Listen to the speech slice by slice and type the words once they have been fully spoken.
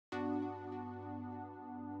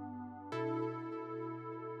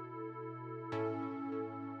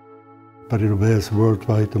Paris-Roubaix is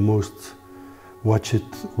worldwide the most watched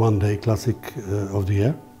one-day classic of the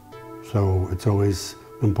year. So it's always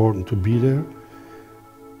important to be there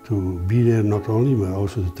not only, but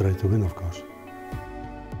also to try to win, of course.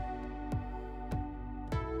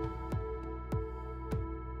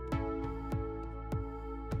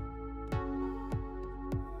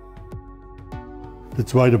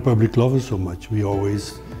 That's why the public loves us so much. We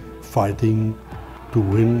always fighting to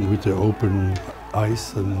win with the open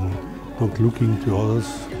eyes and not looking to others.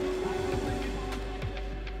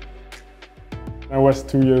 I was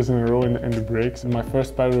 2 years in a row in the breaks. My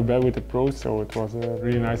first Paris-Roubaix with the pros, so it was a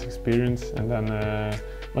really nice experience. And then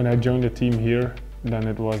when I joined the team here, then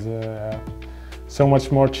it was so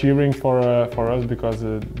much more cheering for us, because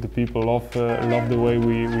the people love the way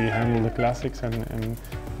we handle the classics, and it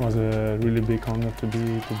was a really big honor to be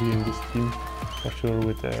in this team, for sure.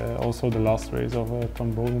 With also the last race of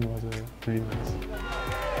Tom Boden was really nice.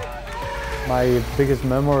 My biggest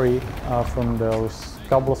memory from those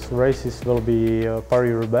couple of races will be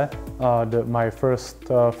Paris-Roubaix, my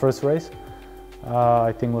first race.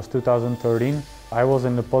 I think it was 2013. I was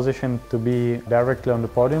in the position to be directly on the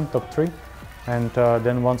podium, top 3. And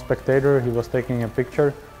then one spectator, he was taking a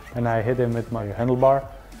picture, and I hit him with my handlebar,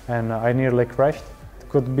 and I nearly crashed. It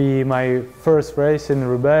could be my first race in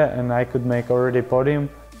Roubaix, and I could make already podium.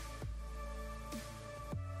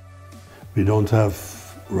 We don't have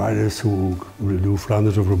riders who will do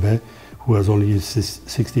Flanders or Roubaix who has only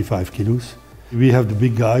 65 kilos. We have the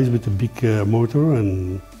big guys with the big motor,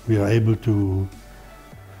 and we are able to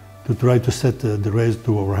try to set the race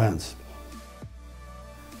to our hands.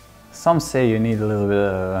 Some say you need a little bit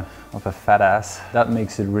of a fat ass. That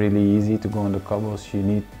makes it really easy to go on the cobbles. You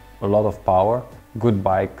need a lot of power, good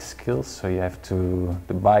bike skills, so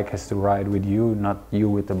the bike has to ride with you, not you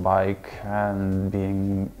with the bike, and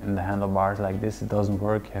being in the handlebars like this, it doesn't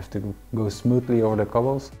work. You have to go smoothly over the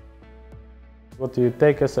cobbles. What you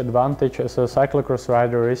take as advantage as a cyclocross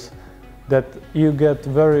rider is that you get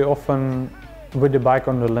very often with the bike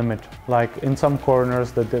on the limit, like in some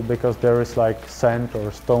corners, because there is like sand or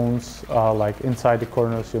stones like inside the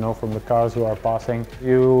corners, you know, from the cars who are passing.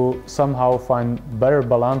 You somehow find better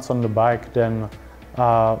balance on the bike than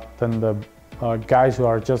the guys who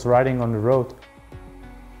are just riding on the road.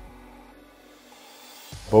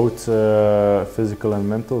 Both physical and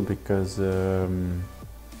mental, because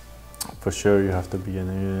for sure you have to be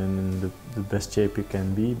in the best shape you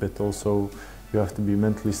can be, but also you have to be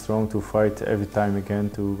mentally strong to fight every time again,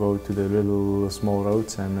 to go to the little small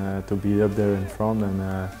roads and to be up there in front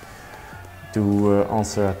and to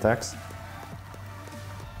answer attacks.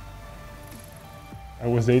 I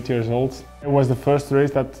was 8 years old. It was the first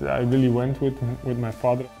race that I really went with my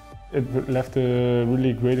father. It left a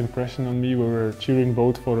really great impression on me. We were cheering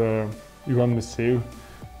both for Johan Deceuninck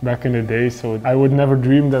back in the day, so I would never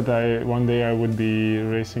dream that one day I would be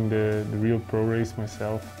racing the real pro race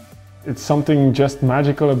myself. It's something just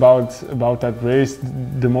magical about that race,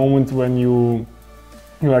 the moment when you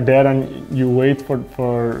are there and you wait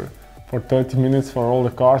for 30 minutes for all the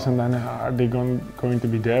cars, and then are they going to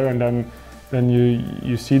be there, and then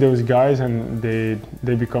you see those guys and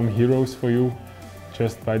they become heroes for you,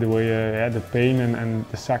 just by the way, the pain and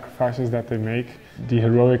the sacrifices that they make, the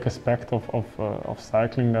heroic aspect of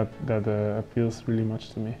cycling that appeals really much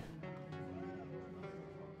to me.